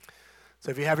So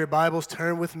if you have your Bibles,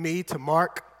 turn with me to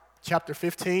Mark chapter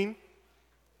 15.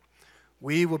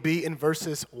 We will be in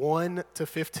verses 1 to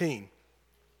 15.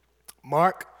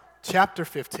 Mark chapter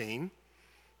 15,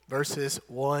 verses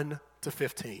 1 to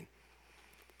 15.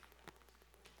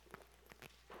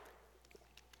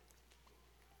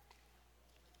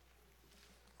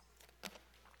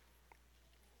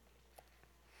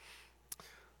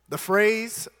 The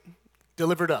phrase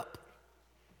 "delivered up"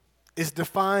 is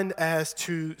defined as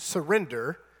to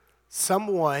surrender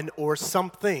someone or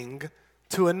something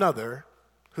to another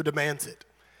who demands it.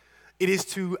 It is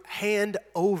to hand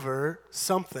over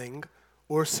something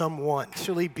or someone.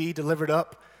 Actually be delivered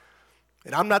up.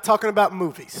 And I'm not talking about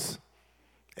movies.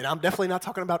 And I'm definitely not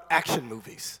talking about action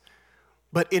movies.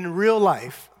 But in real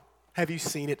life, have you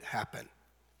seen it happen?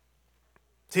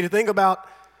 See, the thing about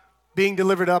being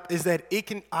delivered up is that it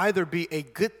can either be a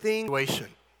good thing or a situation.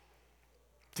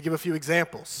 To give a few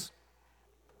examples,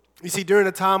 you see, during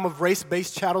a time of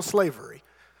race-based chattel slavery,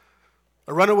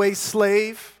 a runaway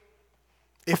slave,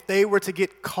 if they were to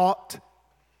get caught,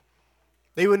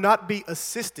 they would not be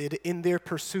assisted in their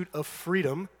pursuit of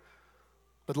freedom,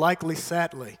 but likely,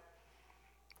 sadly,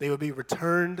 they would be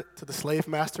returned to the slave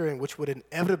master, and which would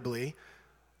inevitably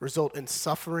result in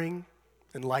suffering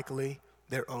and likely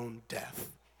their own death.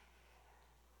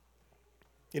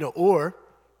 Or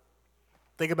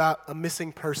think about a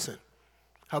missing person.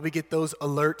 How we get those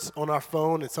alerts on our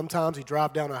phone, and sometimes you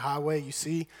drive down a highway, you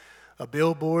see a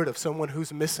billboard of someone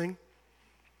who's missing,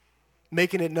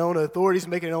 making it known to authorities,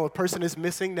 making it known a person is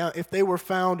missing. Now, if they were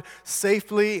found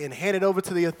safely and handed over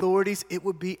to the authorities, it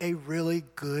would be a really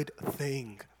good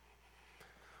thing.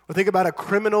 Or think about a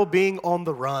criminal being on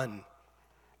the run.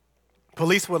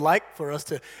 Police would like for us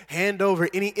to hand over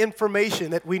any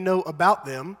information that we know about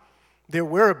them, their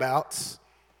whereabouts,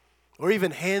 or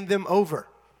even hand them over.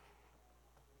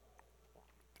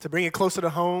 To bring it closer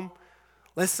to home,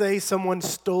 let's say someone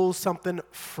stole something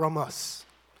from us.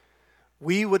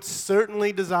 We would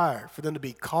certainly desire for them to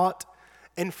be caught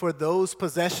and for those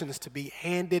possessions to be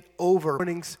handed over.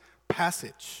 Morning's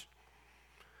passage,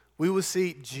 we will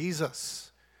see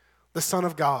Jesus, the Son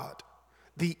of God,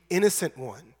 the innocent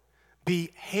one,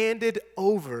 be handed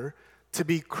over to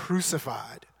be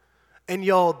crucified. And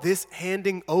y'all, this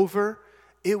handing over,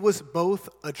 it was both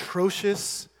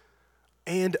atrocious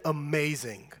and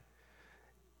amazing.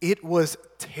 It was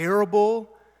terrible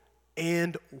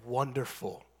and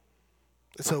wonderful.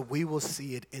 So we will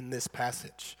see it in this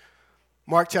passage.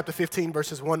 Mark chapter 15,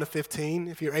 verses 1 to 15.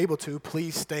 If you're able to,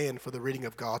 please stand for the reading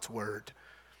of God's word.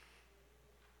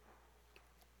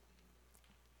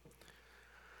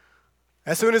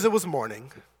 As soon as it was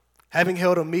morning, having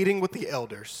held a meeting with the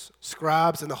elders,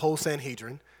 scribes, and the whole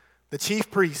Sanhedrin, the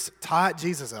chief priests tied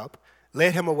Jesus up,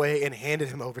 led him away, and handed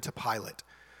him over to Pilate.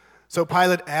 So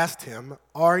Pilate asked him,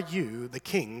 "Are you the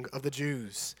king of the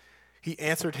Jews?" He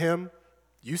answered him,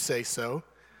 "You say so."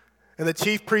 And the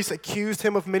chief priests accused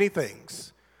him of many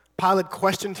things. Pilate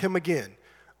questioned him again,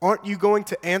 "Aren't you going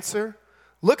to answer?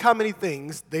 Look how many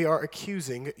things they are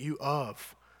accusing you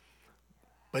of."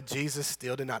 But Jesus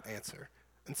still did not answer,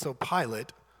 and so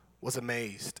Pilate was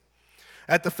amazed.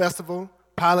 At the festival,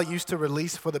 Pilate used to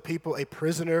release for the people a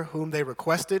prisoner whom they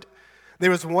requested.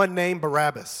 There was one named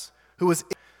Barabbas, who was.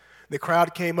 The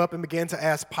crowd came up and began to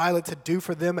ask Pilate to do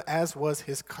for them as was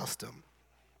his custom.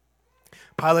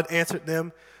 Pilate answered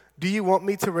them, "Do you want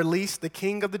me to release the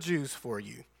king of the Jews for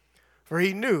you?" For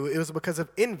he knew it was because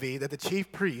of envy that the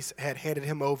chief priests had handed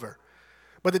him over.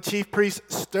 But the chief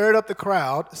priests stirred up the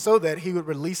crowd so that he would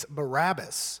release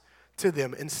Barabbas to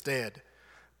them instead.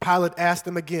 Pilate asked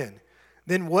them again,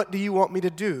 "Then what do you want me to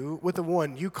do with the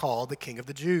one you call the king of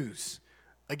the Jews?"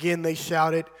 Again they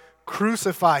shouted,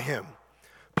 "Crucify him."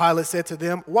 Pilate said to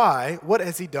them, "Why? What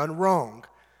has he done wrong?"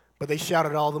 But they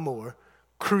shouted all the more,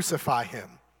 "Crucify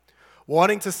him."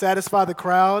 Wanting to satisfy the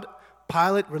crowd,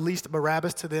 Pilate released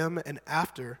Barabbas to them, and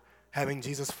after having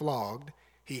Jesus flogged,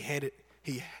 he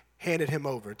handed him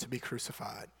over to be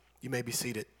crucified. You may be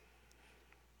seated.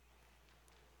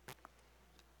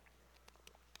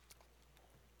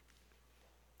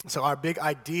 So our big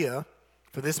idea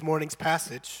for this morning's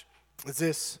passage is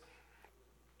this: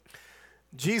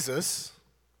 Jesus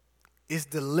is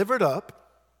delivered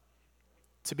up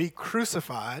to be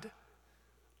crucified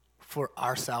for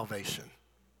our salvation.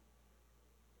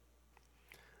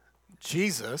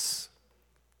 Jesus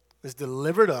is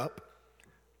delivered up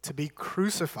to be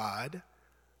crucified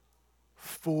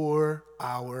for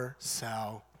our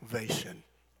salvation.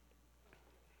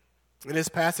 In this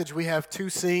passage, we have two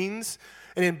scenes,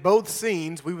 and in both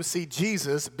scenes, we will see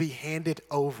Jesus be handed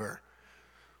over.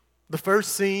 The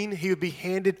first scene, he would be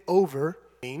handed over.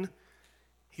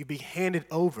 he'd be handed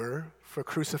over for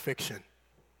crucifixion.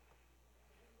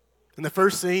 In the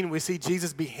first scene, we see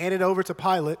Jesus be handed over to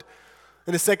Pilate.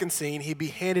 In the second scene, he'd be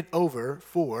handed over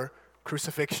for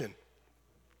crucifixion.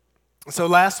 So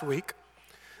last week,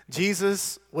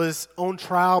 Jesus was on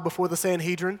trial before the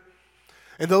Sanhedrin,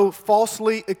 and though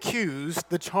falsely accused,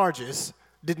 the charges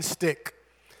didn't stick.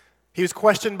 He was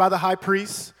questioned by the high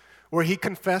priest, where he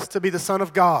confessed to be the Son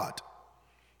of God,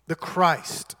 the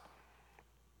Christ,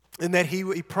 and that he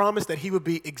promised that he would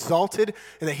be exalted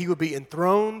and that he would be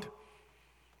enthroned.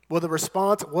 Well, the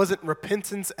response wasn't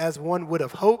repentance as one would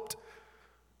have hoped,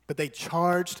 but they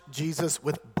charged Jesus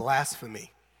with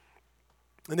blasphemy.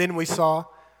 And then we saw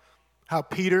how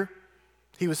Peter,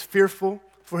 he was fearful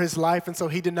for his life, and so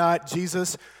he denied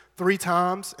Jesus 3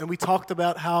 times. And we talked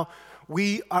about how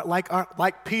we are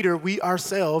like Peter, we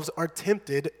ourselves are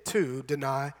tempted to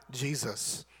deny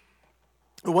Jesus.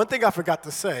 And one thing I forgot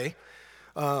to say,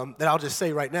 that I'll just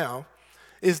say right now,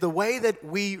 is the way that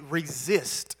we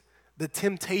resist the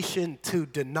temptation to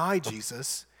deny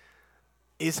Jesus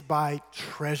is by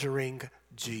treasuring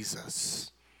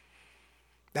Jesus.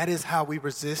 That is how we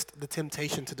resist the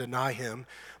temptation to deny him,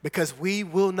 because we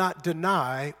will not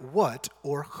deny what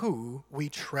or who we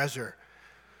treasure.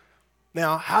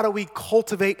 Now, how do we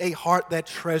cultivate a heart that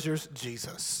treasures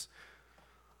Jesus?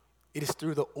 It is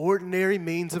through the ordinary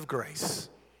means of grace,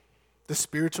 the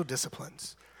spiritual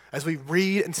disciplines. As we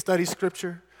read and study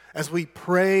Scripture, as we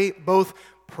pray both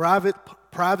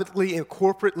privately and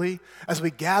corporately, as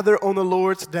we gather on the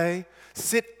Lord's day,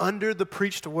 sit under the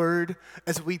preached word,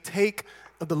 as we take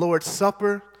of the Lord's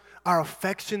Supper, our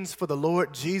affections for the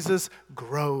Lord Jesus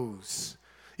grows.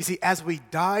 You see, as we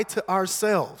die to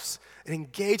ourselves and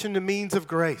engage in the means of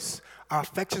grace, our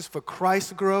affections for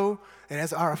Christ grow, and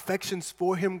as our affections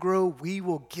for him grow, we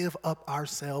will give up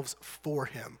ourselves for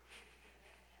him.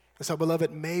 And so,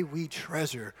 beloved, may we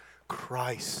treasure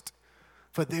Christ,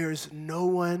 for there is no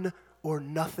one or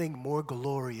nothing more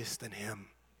glorious than him.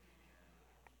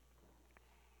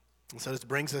 And so this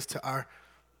brings us to our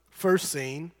first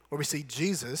scene where we see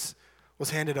Jesus was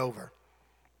handed over.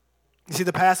 You see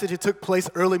the passage, it took place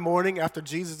early morning after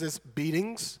Jesus'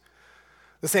 beatings.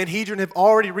 The Sanhedrin have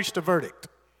already reached a verdict.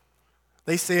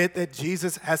 They said that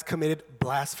Jesus has committed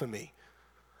blasphemy.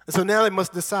 And so now they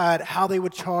must decide how they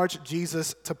would charge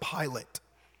Jesus to Pilate.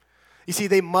 You see,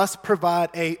 they must provide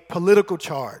a political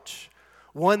charge,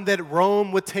 one that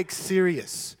Rome would take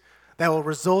serious, that will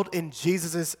result in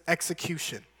Jesus'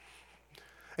 execution.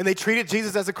 And they treated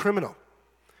Jesus as a criminal.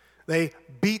 They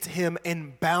beat him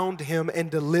and bound him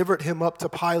and delivered him up to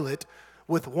Pilate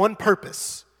with one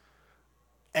purpose: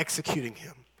 executing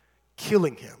him,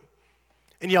 killing him.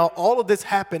 And y'all, all of this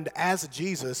happened as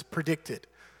Jesus predicted.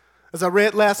 As I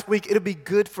read last week, it'll be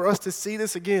good for us to see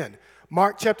this again.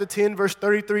 Mark chapter 10, verse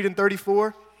 33 and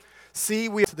 34. See,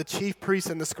 we are to the chief priests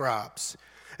and the scribes,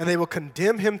 and they will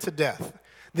condemn him to death.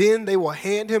 Then they will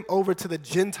hand him over to the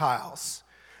Gentiles,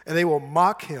 and they will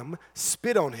mock him,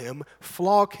 spit on him,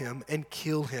 flog him, and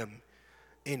kill him.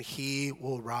 And he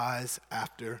will rise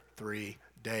after 3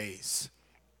 days.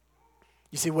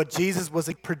 You see, what Jesus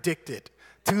was predicted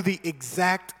to the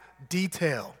exact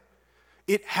detail,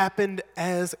 it happened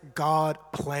as God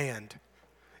planned.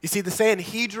 You see, the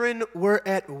Sanhedrin were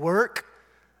at work,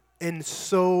 and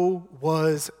so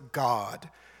was God.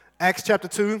 Acts chapter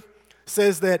 2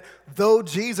 says that though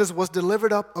Jesus was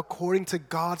delivered up according to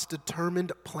God's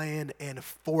determined plan and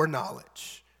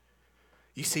foreknowledge,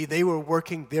 you see, they were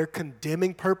working their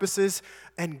condemning purposes,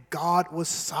 and God was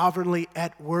sovereignly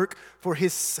at work for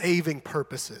his saving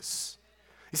purposes.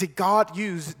 You see, God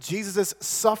used Jesus'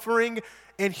 suffering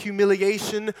and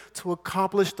humiliation to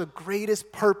accomplish the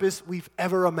greatest purpose we've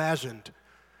ever imagined: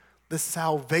 the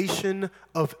salvation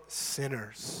of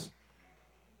sinners.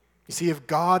 You see, if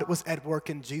God was at work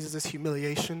in Jesus'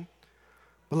 humiliation,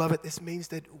 beloved, this means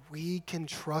that we can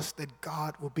trust that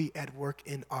God will be at work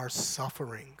in our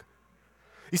suffering.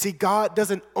 You see, God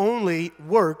doesn't only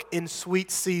work in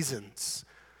sweet seasons,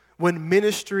 when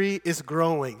ministry is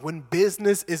growing, when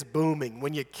business is booming,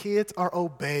 when your kids are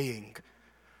obeying.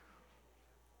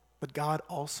 But God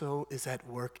also is at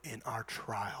work in our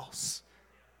trials.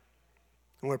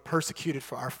 When we're persecuted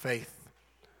for our faith,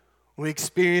 when we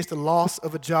experience the loss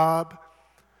of a job,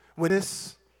 you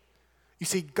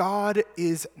see, God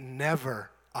is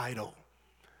never idle,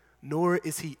 nor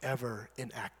is he ever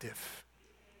inactive.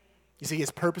 You see,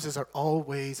 his purposes are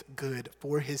always good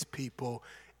for his people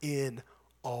in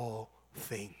all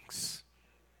things.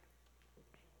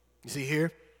 You see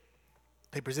here,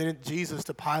 they presented Jesus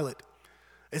to Pilate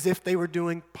as if they were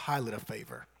doing Pilate a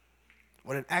favor,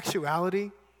 when in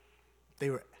actuality, they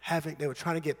were they were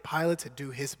trying to get Pilate to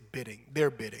do their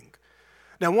bidding.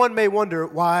 Now, one may wonder,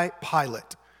 why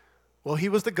Pilate? Well, he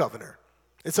was the governor,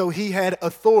 and so he had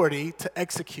authority to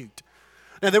execute.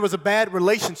 Now, there was a bad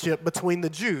relationship between the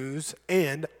Jews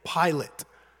and Pilate.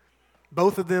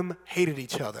 Both of them hated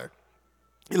each other.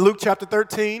 In Luke chapter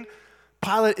 13,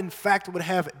 Pilate, in fact, would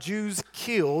have Jews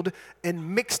killed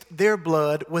and mixed their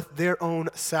blood with their own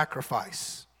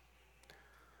sacrifice.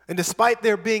 And despite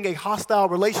there being a hostile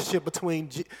relationship between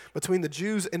the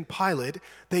Jews and Pilate,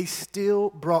 they still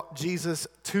brought Jesus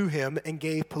to him and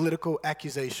gave political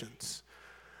accusations.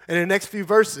 And in the next few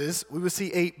verses, we will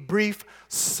see a brief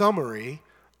summary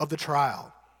of the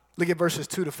trial. Look at verses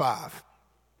 2-5.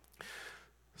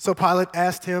 So Pilate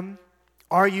asked him,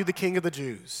 "Are you the king of the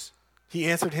Jews?" He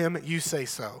answered him, "You say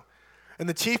so." And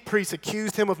the chief priests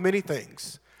accused him of many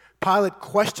things. Pilate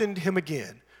questioned him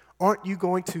again. "Aren't you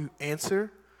going to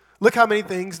answer? Look how many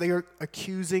things they are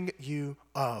accusing you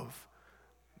of."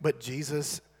 But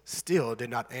Jesus still did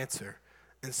not answer.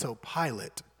 And so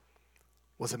Pilate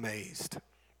was amazed.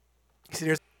 You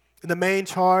see, the main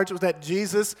charge was that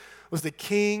Jesus was the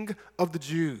king of the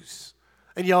Jews.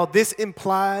 And y'all, this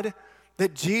implied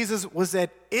that Jesus was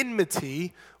at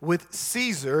enmity with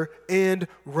Caesar and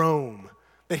Rome,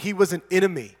 that he was an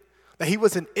enemy, that he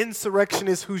was an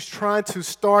insurrectionist who's trying to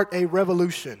start a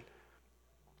revolution.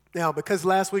 Now, because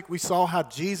last week we saw how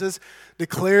Jesus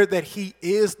declared that he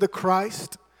is the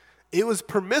Christ, it was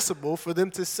permissible for them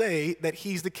to say that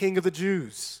he's the king of the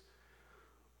Jews.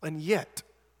 And yet,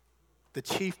 the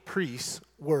chief priests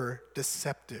were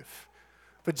deceptive.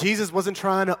 But Jesus wasn't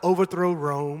trying to overthrow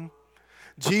Rome.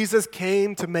 Jesus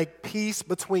came to make peace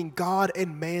between God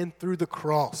and man through the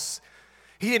cross.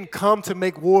 He didn't come to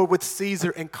make war with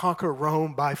Caesar and conquer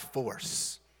Rome by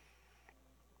force.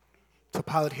 So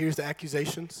Pilate hears the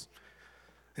accusations,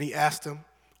 and he asked him,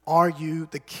 "Are you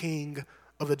the king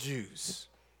of the Jews?"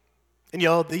 And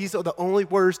y'all, these are the only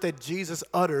words that Jesus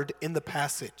uttered in the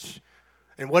passage.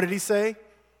 And what did he say?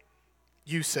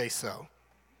 "You say so."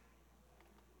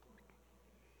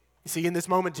 You see, in this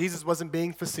moment, Jesus wasn't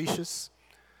being facetious,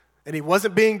 and he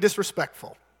wasn't being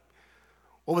disrespectful.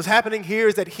 What was happening here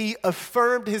is that he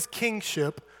affirmed his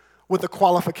kingship with a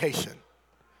qualification.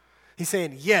 He's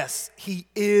saying, yes, he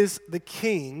is the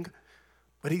king,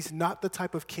 but he's not the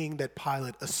type of king that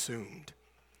Pilate assumed.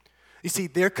 You see,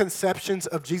 their conceptions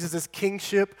of Jesus'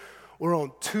 kingship were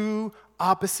on two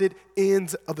opposite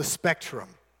ends of the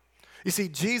spectrum. You see,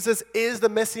 Jesus is the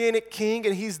Messianic king,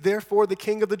 and he's therefore the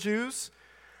king of the Jews.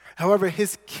 However,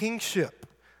 his kingship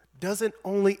doesn't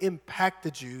only impact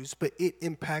the Jews, but it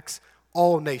impacts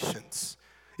all nations.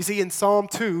 You see, in Psalm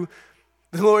 2,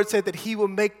 the Lord said that he will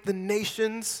make the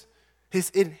nations his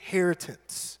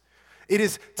inheritance. It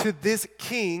is to this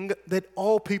king that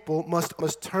all people must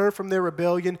turn from their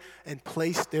rebellion and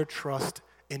place their trust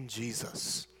in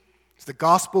Jesus. So the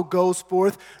gospel goes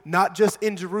forth not just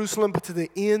in Jerusalem, but to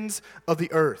the ends of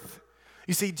the earth.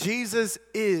 You see, Jesus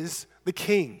is the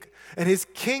king, and his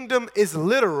kingdom is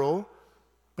literal,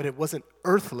 but it wasn't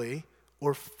earthly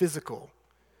or physical.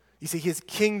 You see, his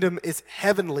kingdom is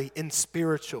heavenly and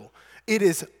spiritual. It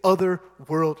is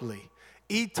otherworldly,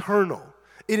 eternal.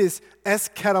 It is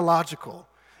eschatological.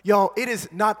 Y'all, it is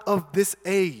not of this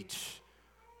age.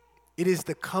 It is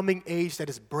the coming age that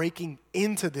is breaking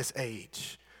into this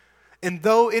age. And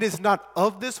though it is not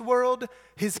of this world,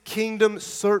 his kingdom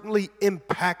certainly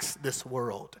impacts this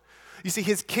world. You see,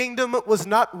 his kingdom was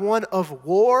not one of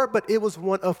war, but it was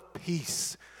one of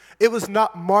peace. It was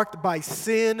not marked by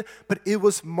sin, but it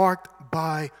was marked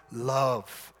by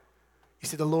love. You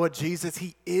see, the Lord Jesus,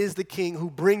 he is the king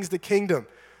who brings the kingdom.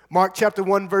 Mark chapter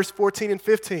 1, verse 14 and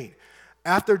 15.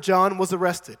 After John was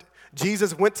arrested,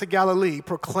 Jesus went to Galilee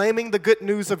proclaiming the good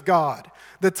news of God.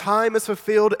 The time is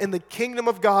fulfilled and the kingdom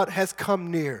of God has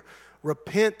come near.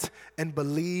 Repent and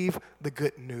believe the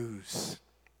good news.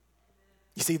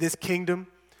 You see, this kingdom,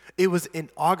 it was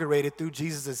inaugurated through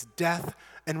Jesus' death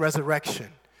and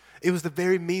resurrection. It was the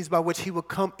very means by which he would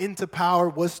come into power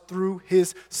was through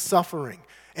his suffering.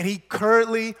 And he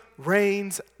currently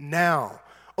reigns now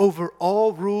over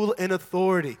all rule and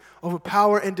authority, over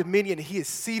power and dominion. He is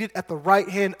seated at the right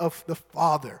hand of the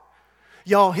Father.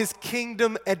 Y'all, his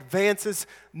kingdom advances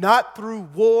not through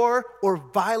war or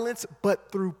violence,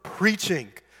 but through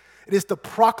preaching. It is the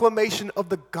proclamation of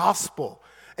the gospel.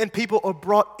 And people are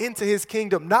brought into his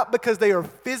kingdom, not because they are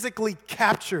physically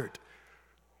captured,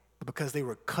 but because they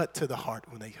were cut to the heart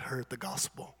when they heard the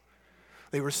gospel.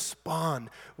 They respond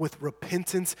with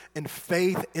repentance and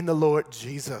faith in the Lord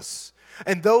Jesus.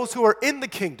 And those who are in the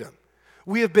kingdom,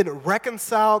 We have been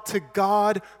reconciled to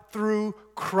God through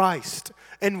Christ.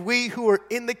 And we who are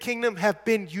in the kingdom have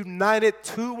been united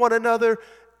to one another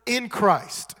in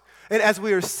Christ. And as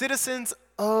we are citizens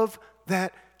of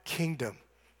that kingdom,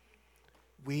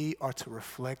 we are to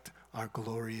reflect our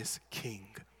glorious King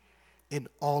in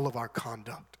all of our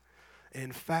conduct. And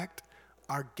in fact,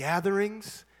 our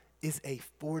gatherings is a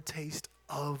foretaste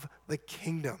of the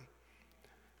kingdom.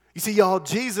 You see, y'all,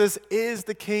 Jesus is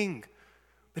the king,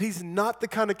 but he's not the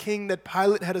kind of king that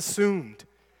Pilate had assumed.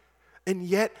 And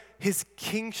yet, his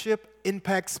kingship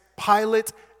impacts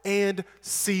Pilate and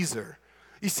Caesar.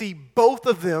 You see, both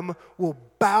of them will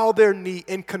bow their knee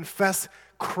and confess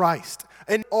Christ.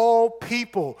 And all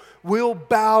people will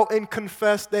bow and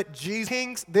confess that Jesus,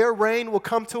 kings, their reign will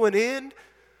come to an end.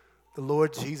 The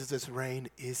Lord Jesus' reign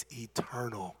is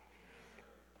eternal.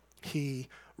 He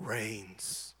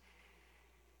reigns.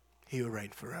 He will reign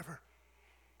forever.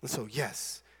 And so,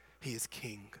 yes, he is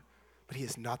king, but he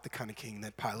is not the kind of king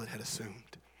that Pilate had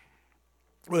assumed.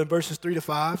 Well, in verses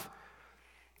 3-5,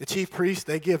 the chief priests,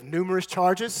 they give numerous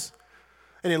charges.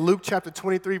 And in Luke chapter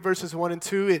 23, verses 1 and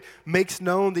 2, it makes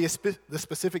known the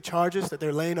specific charges that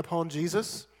they're laying upon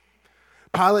Jesus.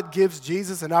 Pilate gives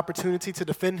Jesus an opportunity to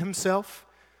defend himself.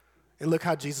 And look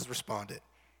how Jesus responded.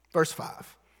 Verse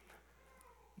 5.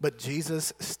 But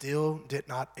Jesus still did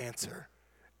not answer.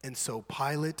 And so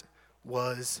Pilate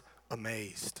was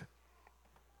amazed.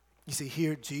 You see,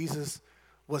 here Jesus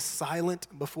was silent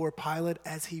before Pilate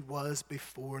as he was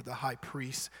before the high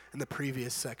priest in the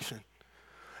previous section.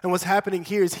 And what's happening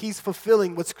here is he's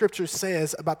fulfilling what Scripture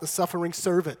says about the suffering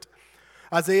servant.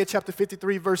 Isaiah chapter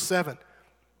 53, verse 7.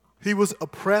 He was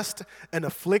oppressed and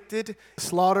afflicted,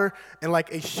 slaughtered, and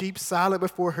like a sheep silent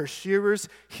before her shearers,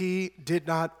 he did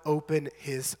not open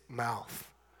his mouth.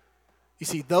 You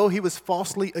see, though he was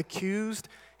falsely accused,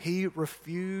 he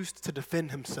refused to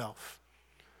defend himself.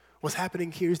 What's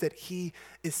happening here is that he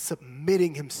is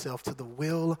submitting himself to the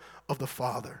will of the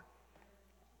Father.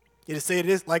 It is said it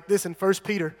is like this in 1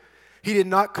 Peter. He did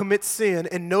not commit sin,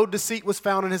 and no deceit was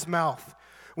found in his mouth.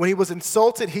 When he was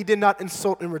insulted, he did not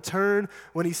insult in return.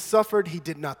 When he suffered, he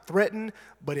did not threaten,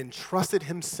 but entrusted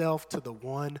himself to the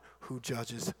one who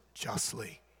judges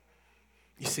justly.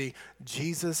 You see,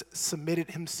 Jesus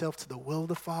submitted himself to the will of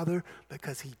the Father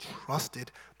because he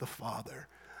trusted the Father.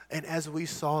 And as we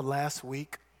saw last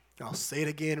week, I'll say it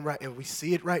again, right, and we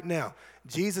see it right now.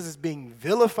 Jesus is being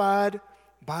vilified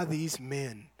by these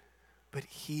men, but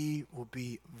he will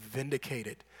be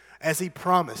vindicated. As he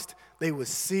promised, they would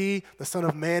see the Son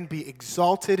of Man be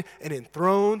exalted and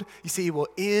enthroned. You see, he will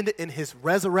end in his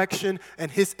resurrection and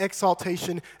his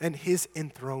exaltation and his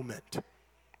enthronement.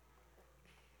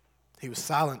 He was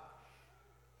silent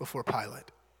before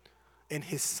Pilate, and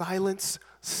his silence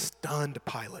stunned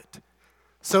Pilate.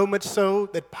 So much so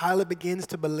that Pilate begins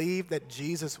to believe that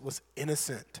Jesus was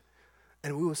innocent.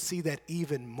 And we will see that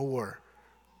even more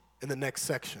in the next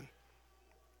section.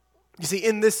 You see,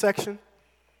 in this section,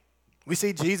 we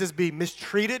see Jesus be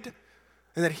mistreated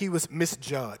and that he was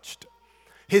misjudged.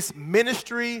 His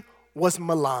ministry was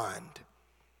maligned.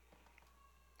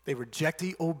 They rejected,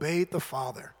 he obeyed the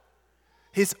Father.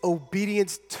 His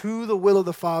obedience to the will of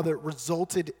the Father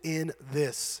resulted in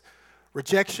this: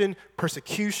 rejection,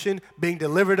 persecution, being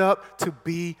delivered up to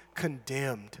be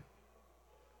condemned.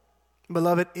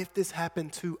 Beloved, if this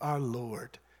happened to our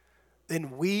Lord,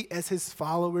 then we as his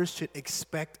followers should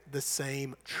expect the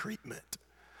same treatment.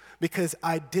 Because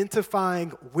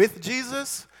identifying with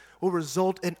Jesus will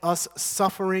result in us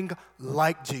suffering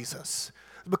like Jesus.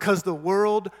 Because the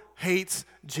world hates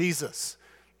Jesus.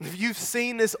 You've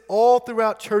seen this all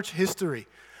throughout church history.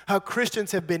 How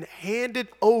Christians have been handed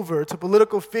over to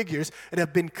political figures and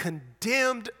have been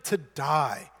condemned to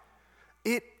die.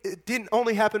 It didn't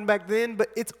only happen back then, but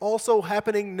it's also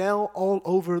happening now all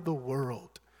over the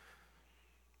world.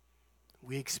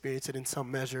 We experience it in some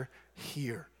measure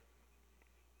here.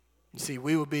 You see,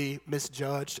 we will be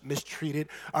misjudged, mistreated.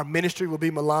 Our ministry will be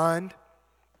maligned.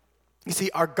 You see,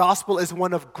 our gospel is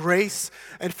one of grace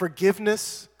and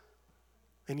forgiveness,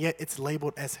 and yet it's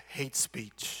labeled as hate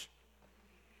speech.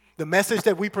 The message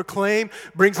that we proclaim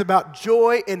brings about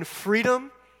joy and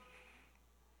freedom,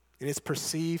 and it's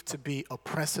perceived to be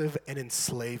oppressive and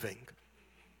enslaving.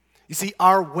 You see,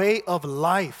 our way of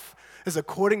life is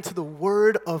according to the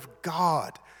Word of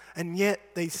God, and yet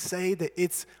they say that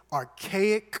it's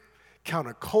archaic,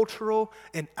 countercultural,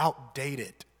 and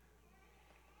outdated.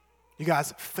 You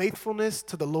guys, faithfulness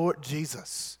to the Lord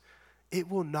Jesus, it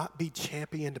will not be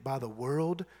championed by the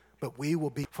world, but we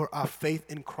will be, for our faith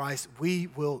in Christ, we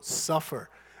will suffer,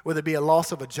 whether it be a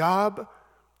loss of a job,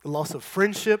 the loss of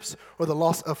friendships, or the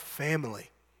loss of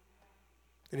family.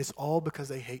 And it's all because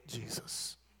they hate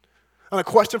Jesus. And the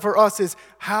question for us is,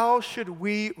 how should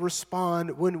we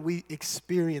respond when we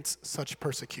experience such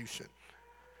persecution?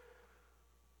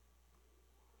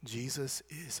 Jesus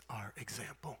is our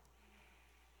example.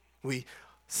 We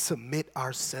submit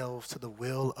ourselves to the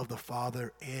will of the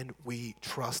Father and we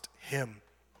trust him.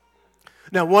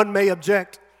 Now, one may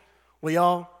object,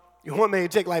 one may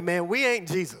object like, man, we ain't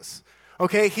Jesus.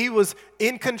 Okay, he was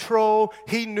in control.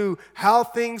 He knew how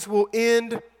things will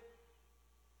end.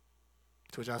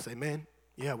 To which I say, man,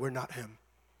 yeah, we're not him.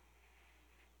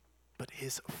 But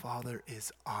his Father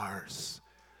is ours.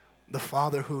 The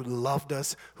Father who loved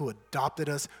us, who adopted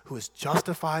us, who has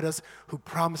justified us, who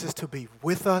promises to be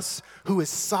with us, who is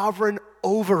sovereign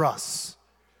over us.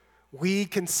 We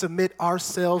can submit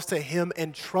ourselves to him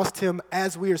and trust him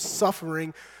as we are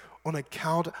suffering on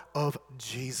account of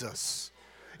Jesus.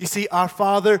 You see, our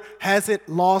Father hasn't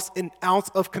lost an ounce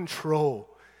of control.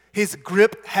 His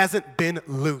grip hasn't been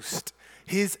loosed.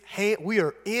 His hand, we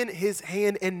are in his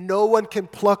hand and no one can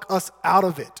pluck us out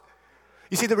of it.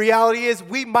 You see, the reality is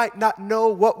we might not know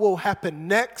what will happen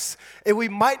next, and we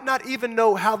might not even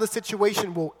know how the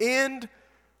situation will end,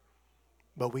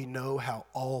 but we know how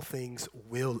all things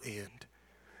will end.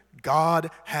 God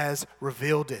has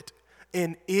revealed it,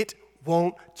 and it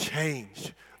won't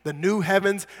change. The new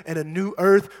heavens and a new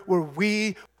earth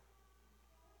where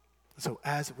so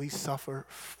as we suffer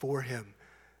for him,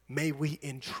 may we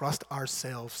entrust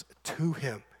ourselves to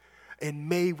him, and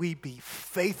may we be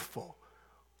faithful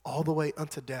all the way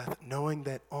unto death, knowing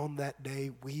that on that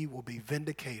day we will be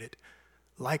vindicated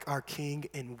like our King,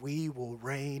 and we will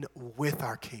reign with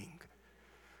our King.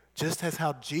 Just as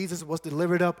how Jesus was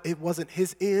delivered up, it wasn't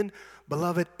his end.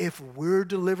 Beloved, if we're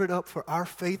delivered up for our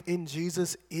faith in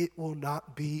Jesus, it will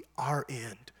not be our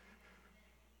end,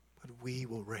 but we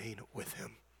will reign with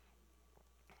him.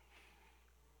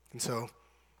 And so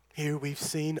here we've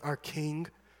seen our King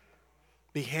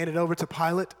be handed over to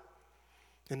Pilate,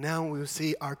 and now we will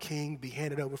see our King be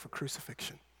handed over for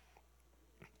crucifixion.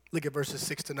 Look at verses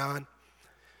 6-9.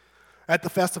 At the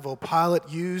festival, Pilate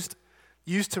used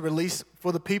to release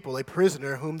for the people a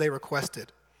prisoner whom they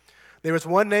requested. There was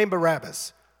one named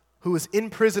Barabbas who was in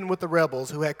prison with the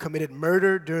rebels who had committed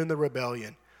murder during the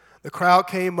rebellion. The crowd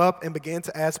came up and began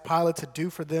to ask Pilate to do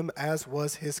for them as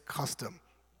was his custom.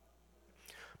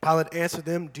 Pilate answered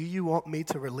them, "Do you want me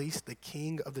to release the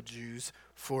King of the Jews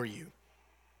for you?"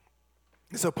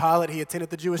 And so Pilate, he attended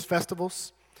the Jewish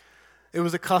festivals. It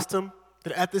was a custom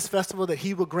that at this festival that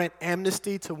he would grant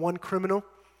amnesty to one criminal.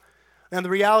 Now the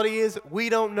reality is we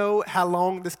don't know how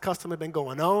long this custom had been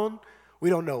going on. We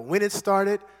don't know when it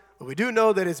started, but we do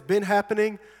know that it's been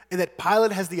happening and that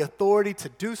Pilate has the authority to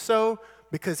do so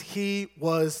because he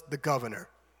was the governor.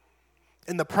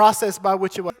 And the process by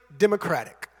which it was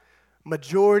democratic.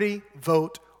 Majority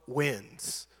vote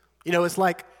wins. You know, it's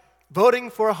like voting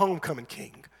for a homecoming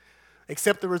king.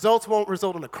 Except the results won't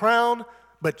result in a crown,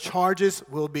 but charges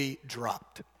will be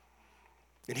dropped.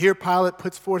 And here Pilate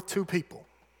puts forth two people.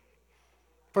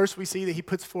 First, we see that he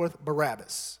puts forth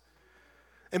Barabbas.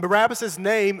 And Barabbas'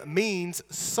 name means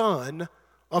son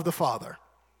of the Father.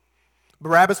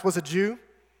 Barabbas was a Jew,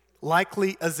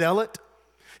 likely a zealot.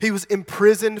 He was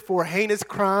imprisoned for heinous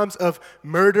crimes of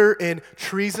murder and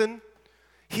treason.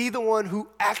 He the one who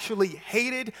actually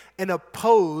hated and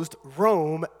opposed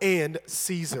Rome and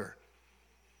Caesar.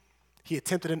 He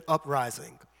attempted an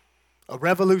uprising, a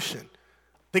revolution.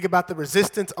 Think about the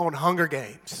resistance on Hunger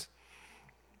Games.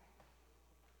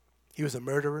 He was a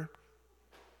murderer.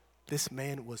 This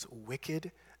man was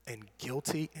wicked and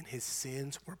guilty, and his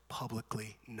sins were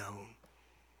publicly known.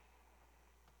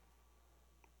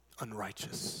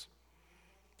 Unrighteous.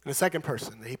 And the second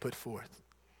person that he put forth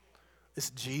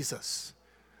is Jesus,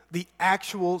 the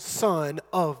actual Son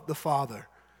of the Father,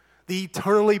 the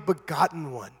eternally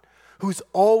begotten one, who's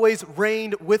always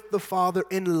reigned with the Father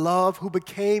in love, who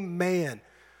became man,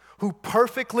 who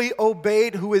perfectly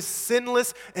obeyed, who is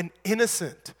sinless and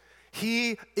innocent.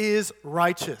 He is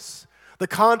righteous. The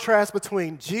contrast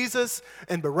between Jesus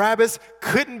and Barabbas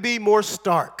couldn't be more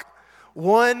stark.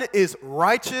 One is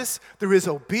righteous through his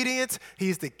obedience.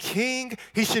 He's the king.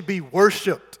 He should be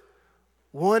worshiped.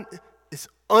 One is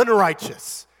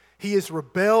unrighteous. He has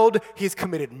rebelled. He has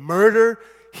committed murder.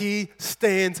 He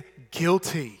stands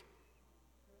guilty.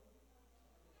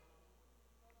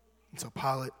 And so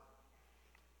Pilate,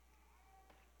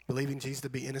 believing Jesus to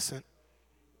be innocent,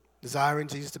 desiring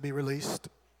Jesus to be released,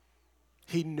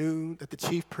 he knew that the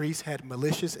chief priests had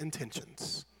malicious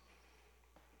intentions.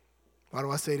 Why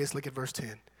do I say this? Look at verse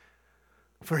 10.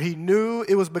 For he knew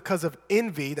it was because of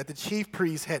envy that the chief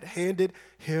priests had handed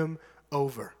him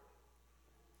over.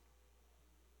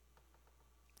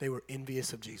 They were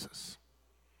envious of Jesus.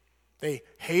 They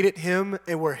hated him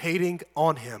and were hating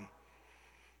on him.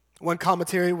 One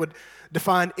commentary would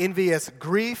define envy as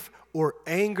grief or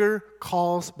anger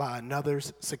caused by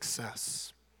another's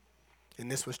success.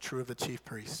 And this was true of the chief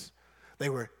priests. They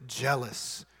were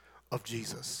jealous of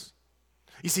Jesus.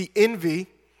 You see, envy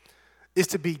is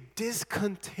to be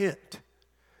discontent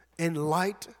in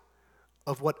light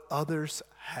of what others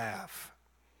have.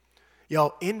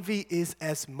 Y'all, envy is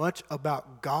as much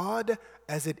about God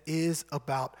as it is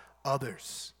about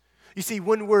others. You see,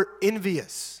 when we're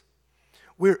envious,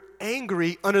 we're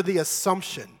angry under the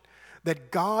assumption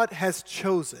that God has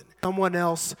chosen someone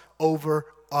else over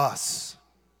us.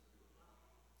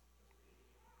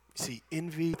 You see,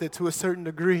 envy to a certain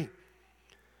degree.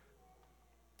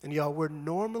 And y'all, we're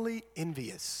normally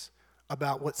envious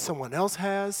about what someone else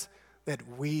has that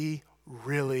we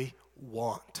really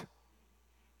want.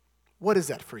 What is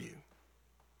that for you?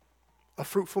 A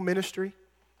fruitful ministry?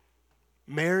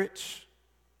 Marriage?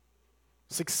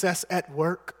 Success at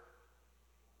work?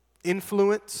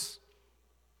 Influence?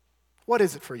 What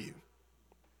is it for you?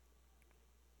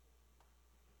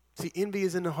 See, envy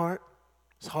is in the heart.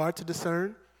 It's hard to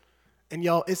discern. And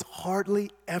y'all, it's hardly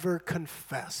ever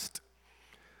confessed.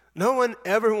 No one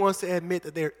ever wants to admit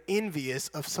that they're envious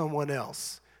of someone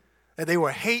else, that they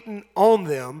were hating on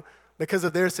them because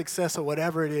of their success or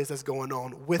whatever it is that's going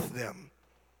on with them.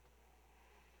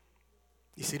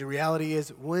 You see, the reality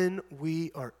is when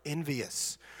we are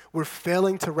envious, we're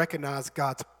failing to recognize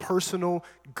God's personal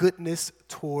goodness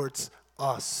towards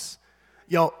us.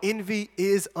 Y'all, envy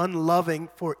is unloving,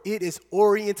 for it is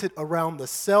oriented around the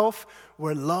self,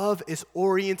 where love is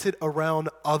oriented around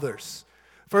others.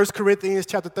 1 Corinthians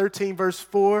chapter 13, verse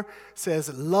 4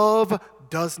 says, love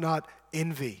does not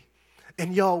envy.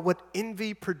 And y'all, what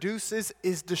envy produces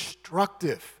is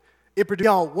destructive.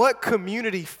 Y'all, what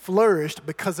community flourished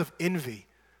because of envy?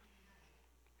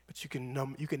 But you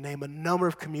can name a number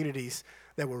of communities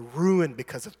that were ruined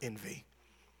because of envy.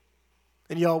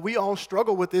 And y'all, we all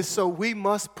struggle with this, so we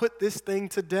must put this thing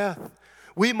to death.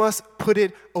 We must put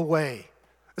it away.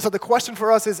 So the question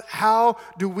for us is, how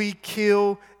do we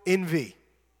kill envy?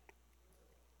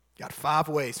 Got 5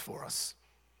 ways for us.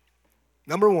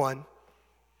 Number 1,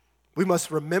 we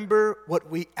must remember what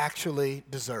we actually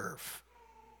deserve.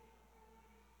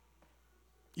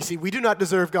 You see, we do not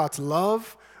deserve God's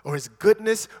love or his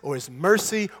goodness or his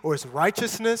mercy or his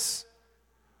righteousness.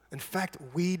 In fact,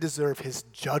 we deserve his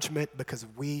judgment because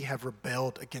we have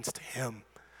rebelled against him.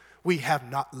 We have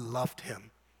not loved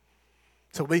him.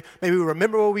 So may we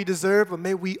remember what we deserve, but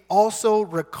may we also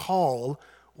recall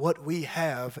what we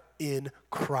have in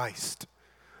Christ.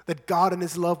 That God in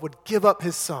his love would give up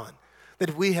his son.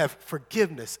 That we have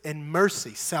forgiveness and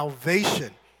mercy,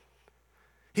 salvation.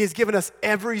 He has given us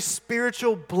every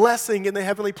spiritual blessing in the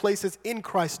heavenly places in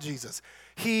Christ Jesus.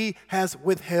 He has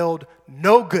withheld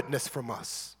no goodness from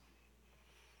us.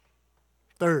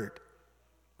 Third,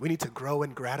 we need to grow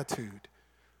in gratitude.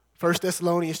 1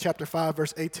 Thessalonians chapter 5,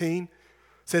 verse 18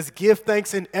 says, give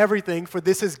thanks in everything, for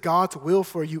this is God's will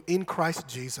for you in Christ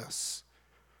Jesus.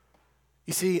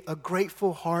 You see, a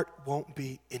grateful heart won't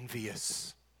be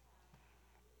envious.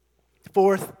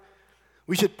 Fourth,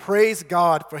 we should praise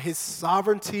God for his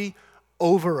sovereignty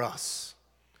over us.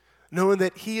 Knowing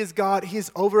that he is God, he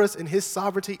is over us, and his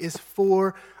sovereignty is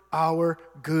for our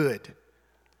good.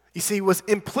 You see, what's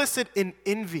implicit in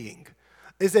envying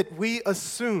is that we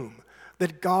assume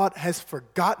that God has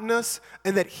forgotten us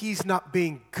and that he's not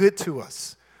being good to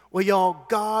us. Well, y'all,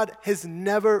 God has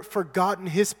never forgotten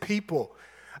his people.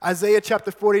 Isaiah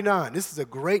chapter 49, this is a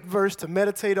great verse to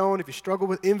meditate on if you struggle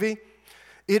with envy.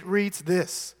 It reads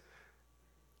this: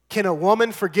 can a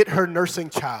woman forget her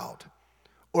nursing child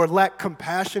or lack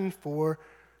compassion for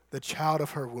the child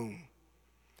of her womb?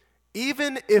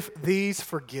 Even if these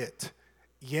forget,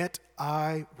 yet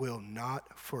I will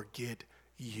not forget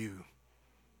you.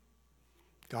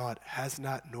 God has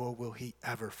not, nor will he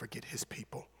ever forget his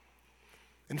people.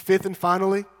 And fifth and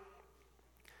finally,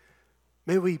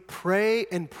 may we pray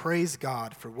and praise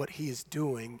God for what he is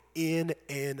doing in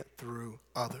and through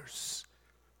others.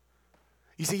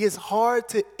 You see, it's hard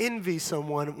to envy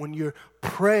someone when you're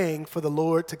praying for the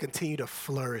Lord to continue to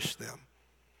flourish them.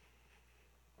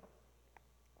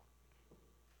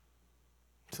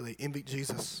 So they envied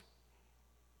Jesus.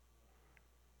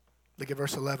 Look at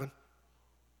verse 11.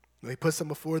 When he puts them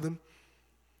before them,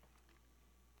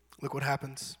 look what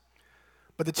happens.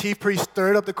 But the chief priest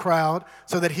stirred up the crowd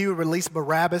so that he would release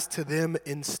Barabbas to them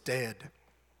instead.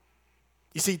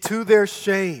 You see, to their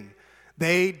shame,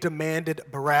 they demanded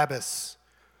Barabbas,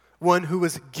 one who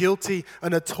was guilty, a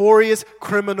notorious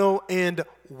criminal, and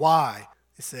why?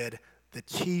 They said, the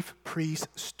chief priests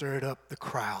stirred up the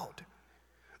crowd.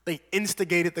 They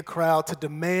instigated the crowd to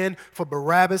demand for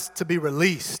Barabbas to be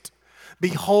released.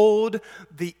 Behold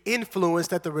the influence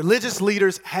that the religious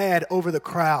leaders had over the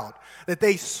crowd, that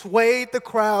they swayed the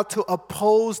crowd to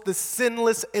oppose the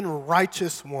sinless and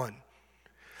righteous one.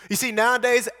 You see,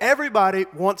 nowadays, everybody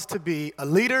wants to be a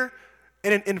leader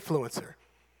and an influencer.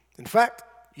 In fact,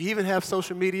 you even have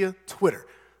social media, Twitter,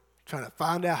 trying to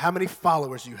find out how many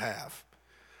followers you have.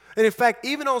 And in fact,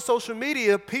 even on social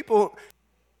media, people,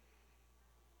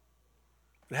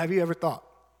 have you ever thought,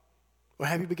 or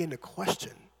have you begun to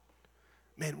question,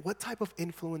 man, what type of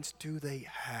influence do they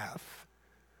have?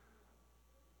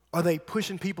 Are they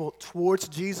pushing people towards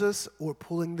Jesus or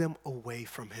pulling them away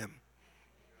from him?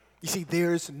 You see,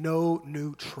 there's no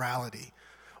neutrality.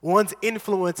 One's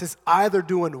influence is either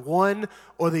doing one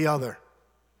or the other.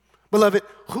 Beloved,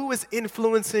 who is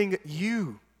influencing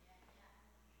you?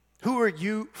 Who are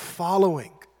you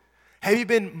following? Have you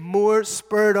been more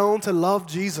spurred on to love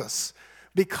Jesus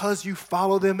because you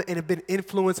follow them and have been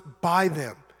influenced by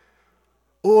them?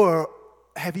 Or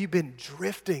have you been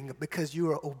drifting because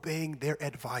you are obeying their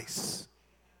advice?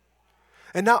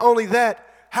 And not only that,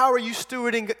 how are you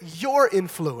stewarding your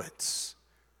influence?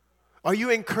 Are you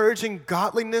encouraging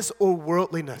godliness or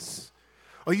worldliness?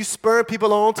 Are you spurring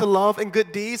people on to love and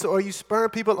good deeds, or are you spurring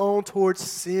people on towards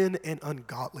sin and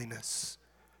ungodliness?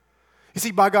 You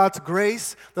see, by God's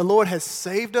grace, the Lord has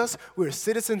saved us. We're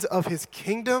citizens of his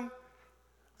kingdom.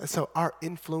 And so our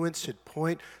influence should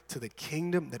point to the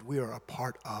kingdom that we are a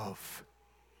part of.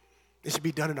 It should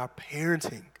be done in our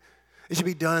parenting. It should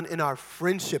be done in our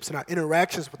friendships and our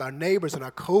interactions with our neighbors and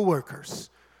our coworkers.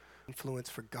 Influence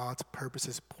for God's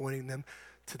purposes, pointing them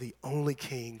to the only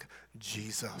King,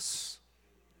 Jesus.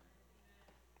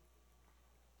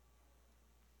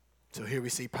 So here we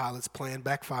see Pilate's plan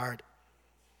backfired.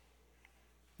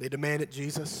 They demanded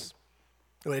Jesus.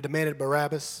 They demanded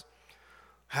Barabbas.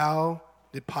 How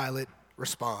did Pilate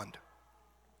respond?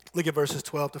 Look at verses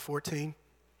 12 to 14.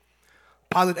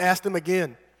 Pilate asked them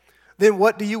again, "Then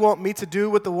what do you want me to do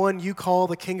with the one you call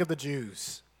the King of the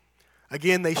Jews?"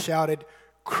 Again they shouted,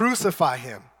 "Crucify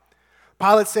him."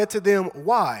 Pilate said to them,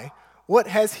 "Why? What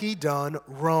has he done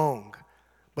wrong?"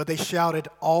 But they shouted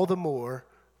all the more,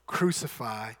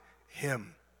 "Crucify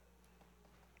him."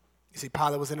 You see,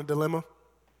 Pilate was in a dilemma.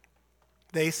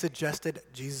 They suggested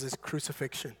Jesus'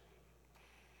 crucifixion.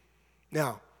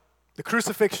 Now, the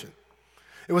crucifixion,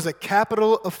 it was a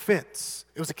capital offense.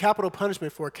 It was a capital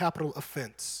punishment for a capital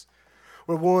offense,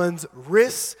 where one's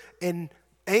wrists and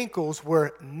ankles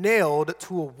were nailed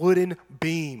to a wooden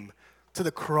beam, to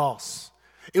the cross.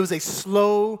 It was a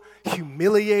slow,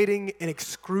 humiliating, and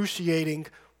excruciating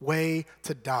way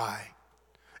to die.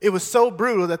 It was so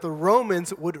brutal that the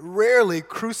Romans would rarely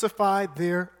crucify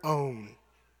their own.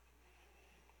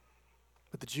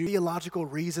 But the theological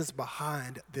reasons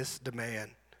behind this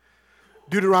demand.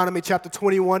 Deuteronomy chapter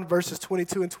 21, verses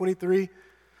 22 and 23.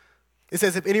 It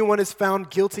says, "If anyone is found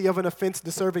guilty of an offense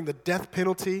deserving the death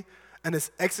penalty and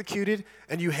is executed,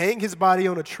 and you hang his body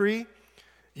on a tree,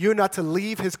 you're not to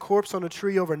leave his corpse on a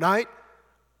tree overnight,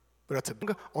 but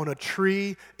to on a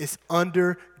tree is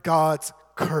under God's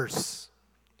curse."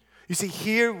 You see,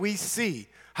 here we see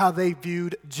how they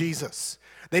viewed Jesus.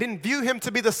 They didn't view him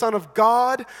to be the Son of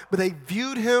God, but they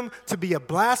viewed him to be a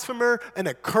blasphemer and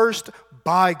accursed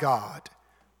by God.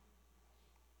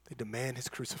 They demand his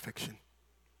crucifixion.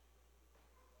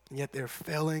 And yet they're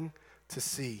failing to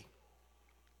see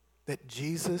that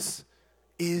Jesus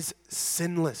is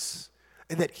sinless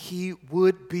and that he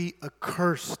would be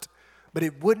accursed. But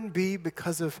it wouldn't be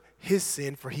because of his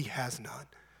sin, for he has none.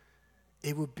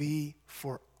 It would be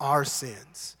for our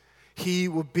sins. He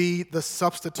would be the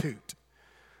substitute.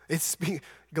 It's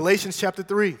Galatians chapter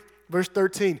 3, verse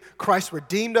 13. Christ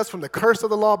redeemed us from the curse of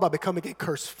the law by becoming a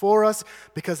curse for us,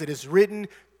 because it is written,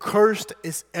 "Cursed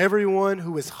is everyone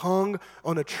who is hung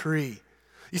on a tree."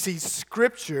 You see,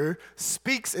 Scripture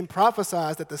speaks and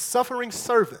prophesies that the suffering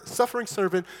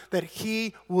servant, that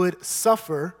he would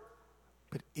suffer,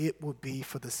 but it would be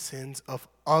for the sins of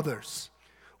others.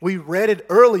 We read it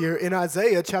earlier in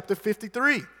Isaiah chapter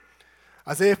 53.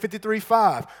 Isaiah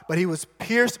 53:5, "But he was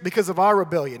pierced because of our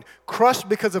rebellion, crushed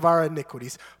because of our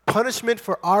iniquities. Punishment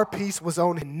for our peace was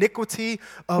on iniquity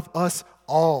of us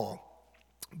all."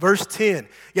 Verse 10,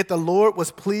 "Yet the Lord was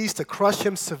pleased to crush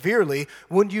him severely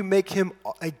when you make him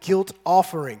a guilt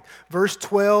offering." Verse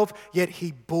 12, "Yet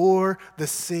he bore the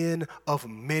sin of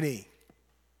many."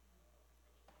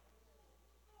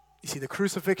 You see, the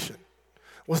crucifixion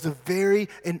was the very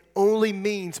and only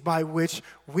means by which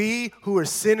we who are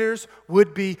sinners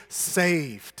would be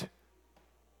saved.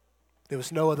 There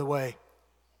was no other way.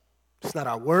 It's not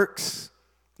our works,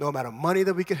 no amount of money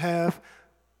that we could have,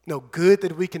 no good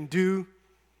that we can do.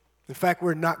 In fact,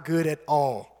 we're not good at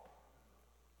all.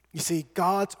 You see,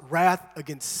 God's wrath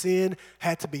against sin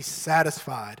had to be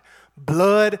satisfied.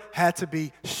 Blood had to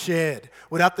be shed.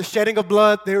 Without the shedding of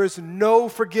blood, there is no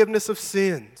forgiveness of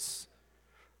sins.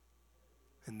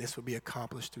 And this would be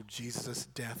accomplished through Jesus'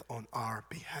 death on our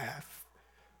behalf.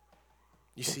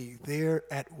 You see, they're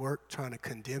at work trying to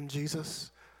condemn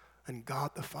Jesus, and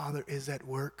God the Father is at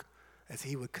work as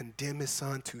he would condemn his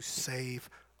Son to save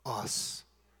us.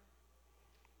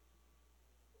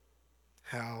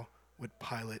 How would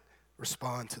Pilate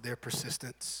respond to their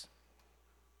persistence?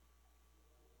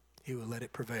 He would let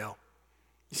it prevail.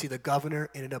 You see, the governor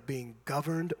ended up being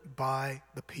governed by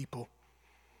the people.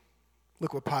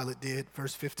 Look what Pilate did,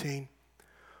 verse 15.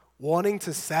 Wanting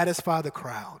to satisfy the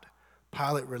crowd,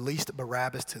 Pilate released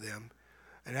Barabbas to them,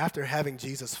 and after having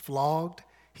Jesus flogged,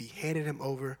 he handed him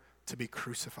over to be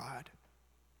crucified.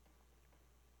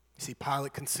 You see,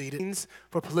 Pilate conceded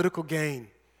for political gain,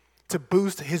 to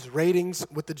boost his ratings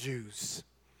with the Jews.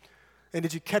 And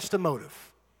did you catch the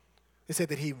motive? It said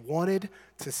that he wanted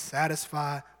to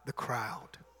satisfy the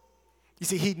crowd. You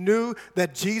see, he knew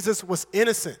that Jesus was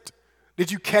innocent.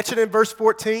 Did you catch it in verse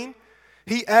 14?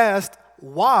 He asked,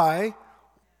 why?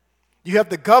 You have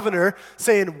the governor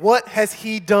saying, what has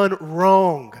he done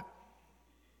wrong?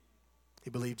 He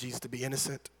believed Jesus to be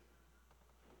innocent.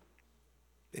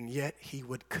 And yet he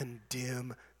would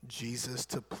condemn Jesus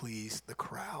to please the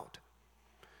crowd.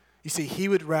 You see, he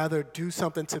would rather do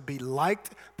something to be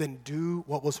liked than do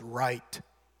what was right.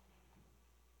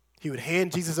 He would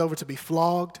hand Jesus over to be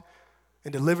flogged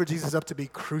and deliver Jesus up to be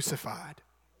crucified.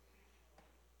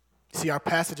 You see, our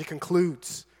passage, it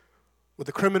concludes with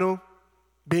the criminal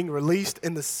being released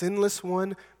and the sinless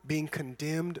one being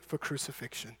condemned for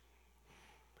crucifixion.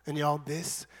 And y'all,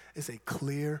 this is a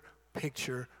clear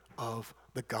picture of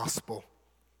the gospel.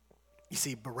 You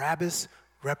see, Barabbas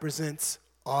represents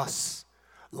us.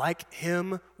 Like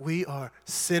him, we are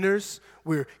sinners.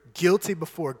 We're guilty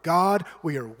before God.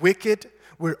 We are wicked.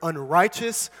 We're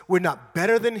unrighteous. We're not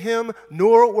better than him,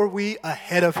 nor were we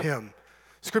ahead of him.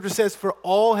 Scripture says, for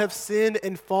all have sinned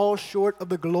and fall short of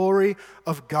the glory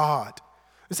of God.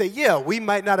 We say, yeah, we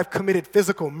might not have committed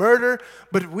physical murder,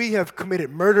 but we have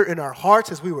committed murder in our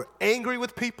hearts as we were angry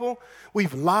with people.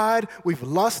 We've lied. We've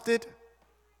lusted.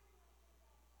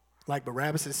 Like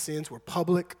Barabbas' sins were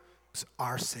public, it's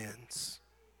our sins.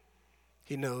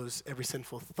 He knows every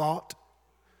sinful thought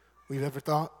we've ever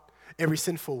thought, every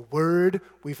sinful word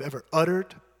we've ever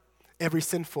uttered, every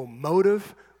sinful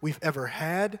motive we've ever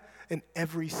had, and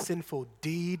every sinful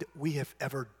deed we have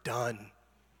ever done.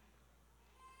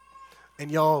 And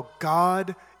y'all,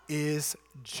 God is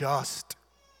just.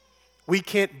 We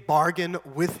can't bargain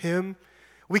with him.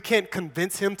 We can't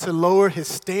convince him to lower his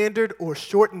standard or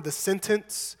shorten the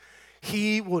sentence.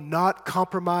 He will not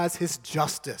compromise his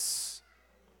justice.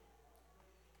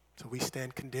 So we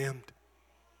stand condemned.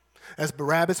 As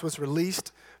Barabbas was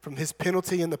released from his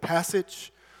penalty in the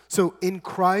passage, so in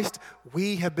Christ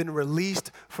we have been released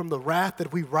from the wrath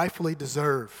that we rightfully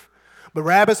deserve.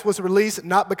 Barabbas was released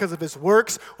not because of his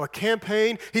works or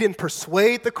campaign. He didn't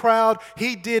persuade the crowd.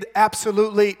 He did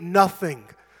absolutely nothing.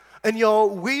 And y'all,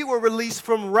 we were released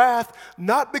from wrath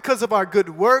not because of our good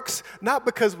works, not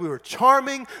because we were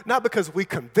charming, not because we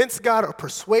convinced God or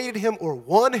persuaded him or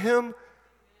won him,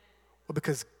 but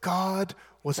because God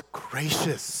was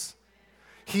gracious.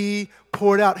 He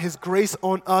poured out his grace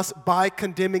on us by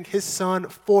condemning his Son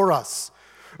for us.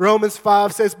 Romans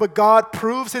 5 says, but God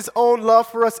proves his own love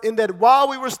for us in that while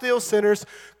we were still sinners,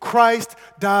 Christ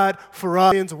died for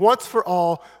us once for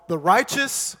all, the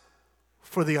righteous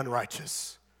for the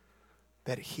unrighteous,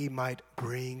 that he might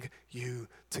bring you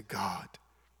to God.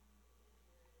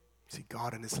 See,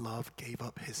 God in his love gave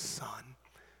up his Son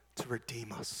to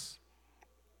redeem us.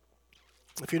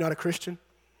 If you're not a Christian,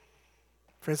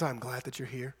 friends, I'm glad that you're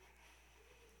here.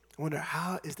 I wonder,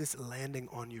 how is this landing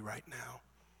on you right now?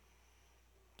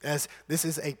 As this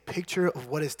is a picture of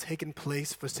what has taken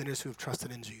place for sinners who have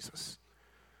trusted in Jesus.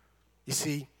 You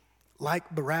see, like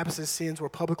Barabbas' sins were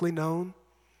publicly known,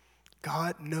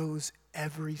 God knows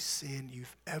every sin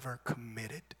you've ever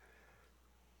committed.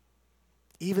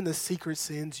 Even the secret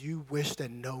sins you wish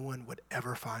that no one would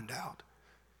ever find out.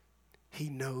 He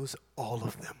knows all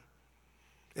of them.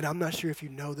 And I'm not sure if you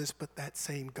know this, but that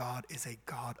same God is a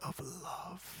God of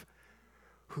love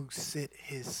who sent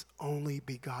his only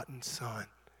begotten Son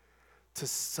to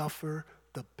suffer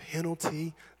the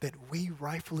penalty that we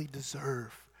rightfully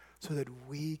deserve so that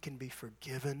we can be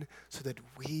forgiven, so that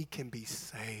we can be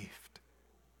saved.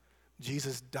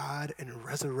 Jesus died and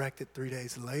resurrected 3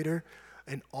 days later,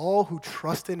 And all who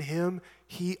trust in him,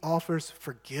 he offers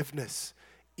forgiveness,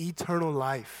 eternal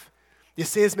life. Your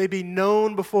sins may be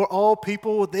known before all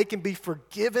people. They can be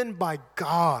forgiven by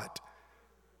God.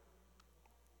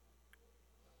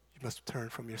 You must turn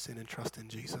from your sin and trust in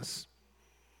Jesus.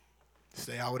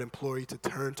 Today, I would implore you to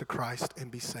turn to Christ and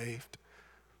be saved.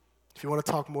 If you want to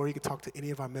talk more, you can talk to any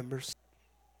of our members.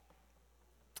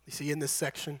 You see in this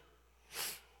section,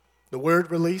 the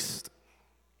word released,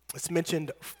 it's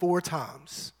mentioned 4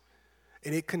 times,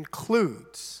 and it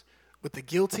concludes with the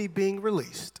guilty being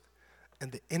released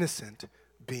and the innocent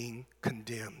being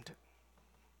condemned.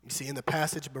 You see in the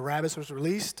passage, Barabbas was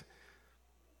released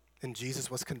and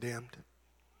Jesus was condemned.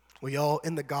 We all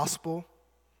in the gospel,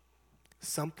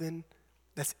 something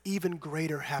that's even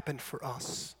greater happened for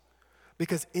us.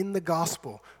 Because in the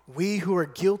gospel, we who are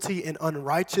guilty and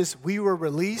unrighteous, we were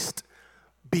released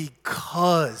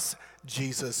because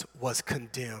Jesus was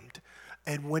condemned.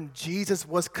 And when Jesus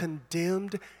was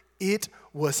condemned, it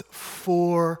was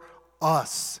for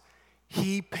us.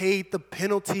 He paid the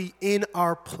penalty in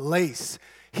our place.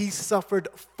 He suffered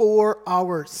for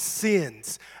our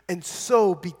sins. And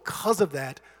so, because of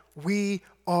that, we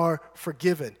are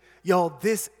forgiven. Y'all,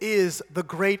 this is the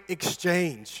great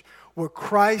exchange where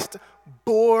Christ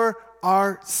bore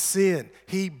our sin.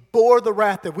 He bore the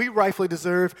wrath that we rightfully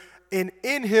deserve, and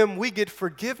in him we get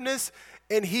forgiveness,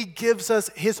 and he gives us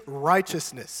his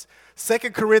righteousness.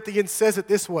 2 Corinthians says it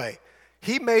this way: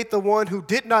 he made the one who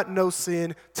did not know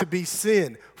sin to be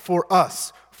sin for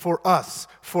us, for us,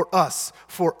 for us,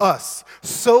 for us,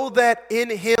 so that in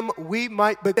him we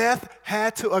might, but death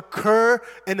had to occur,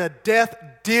 and a death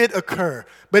did occur.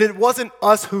 But it wasn't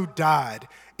us who died.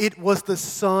 It was the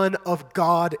Son of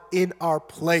God in our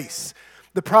place.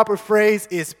 The proper phrase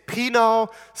is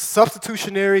penal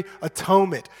substitutionary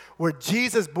atonement, where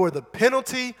Jesus bore the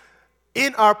penalty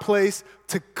in our place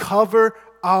to cover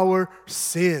our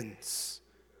sins.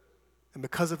 And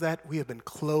because of that, we have been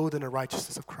clothed in the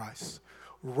righteousness of Christ,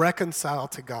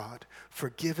 reconciled to God,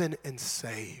 forgiven and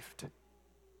saved. You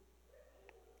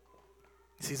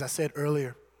see, as I said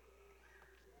earlier,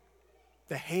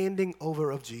 the handing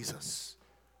over of Jesus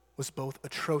was both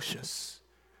atrocious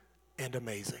and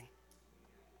amazing.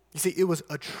 You see, it was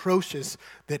atrocious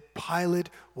that Pilate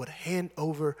would hand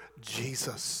over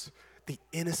Jesus, the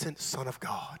innocent Son of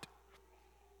God.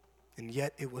 And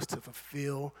yet it was to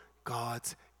fulfill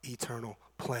God's eternal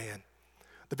plan.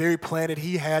 The very plan that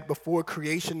he had before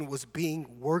creation was being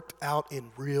worked out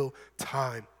in real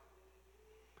time.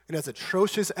 And as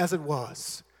atrocious as it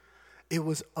was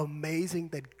amazing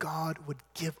that God would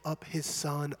give up his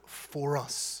Son for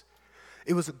us.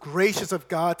 It was gracious of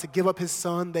God to give up his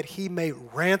Son that he may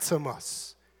ransom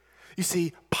us. You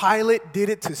see, Pilate did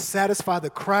it to satisfy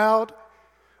the crowd,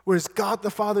 whereas God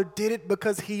the Father did it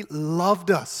because he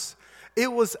loved us.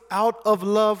 It was out of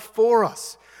love for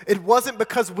us. It wasn't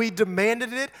because we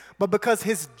demanded it, but because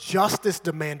his justice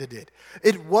demanded it.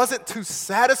 It wasn't to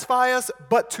satisfy us,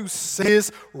 but to save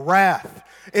his wrath.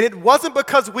 And it wasn't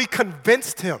because we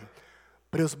convinced him,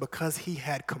 but it was because he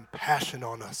had compassion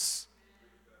on us.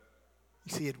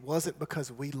 You see, it wasn't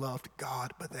because we loved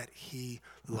God, but that he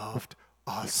loved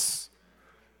us.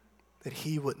 That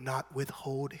he would not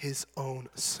withhold his own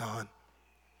Son.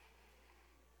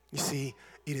 You see,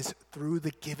 it is through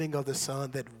the giving of the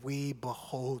Son that we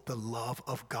behold the love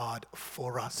of God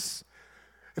for us.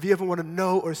 If you ever want to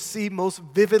know or see most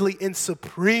vividly and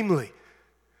supremely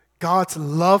God's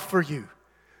love for you,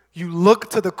 you look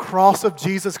to the cross of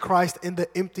Jesus Christ in the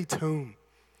empty tomb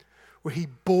where he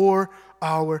bore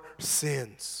our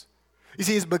sins. You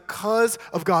see, it's because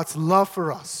of God's love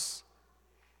for us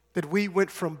that we went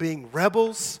from being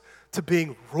rebels to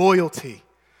being royalty,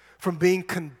 from being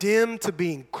condemned to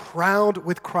being crowned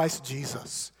with Christ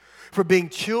Jesus, from being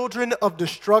children of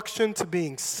destruction to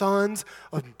being sons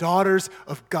and daughters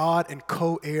of God and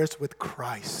co-heirs with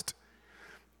Christ.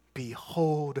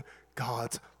 Behold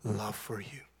God's love for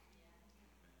you.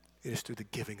 It is through the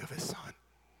giving of his Son.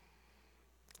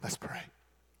 Let's pray.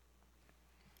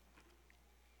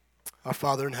 Our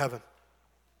Father in heaven,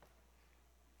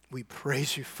 we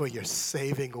praise you for your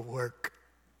saving work.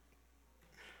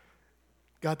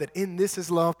 God, that in this is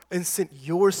love and sent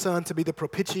your Son to be the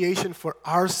propitiation for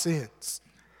our sins.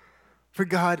 For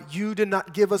God, you did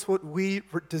not give us what we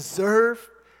deserve,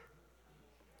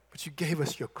 but you gave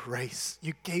us your grace.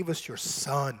 You gave us your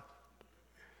Son.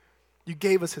 You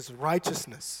gave us his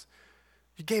righteousness.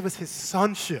 You gave us his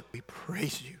sonship. We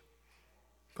praise you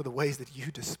for the ways that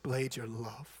you displayed your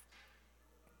love.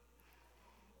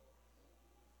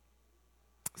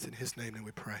 It's in his name that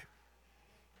we pray.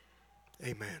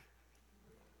 Amen.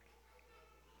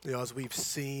 As we've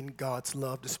seen God's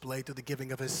love displayed through the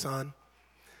giving of his Son,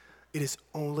 it is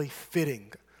only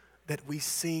fitting that we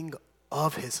sing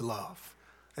of his love.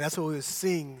 And that's what we will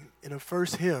sing in the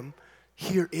first hymn,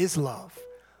 Here is Love.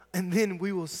 And then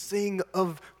we will sing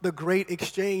of the great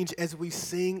exchange as we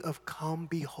sing of Come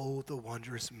Behold the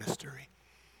Wondrous Mystery.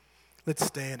 Let's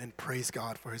stand and praise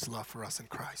God for his love for us in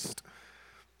Christ.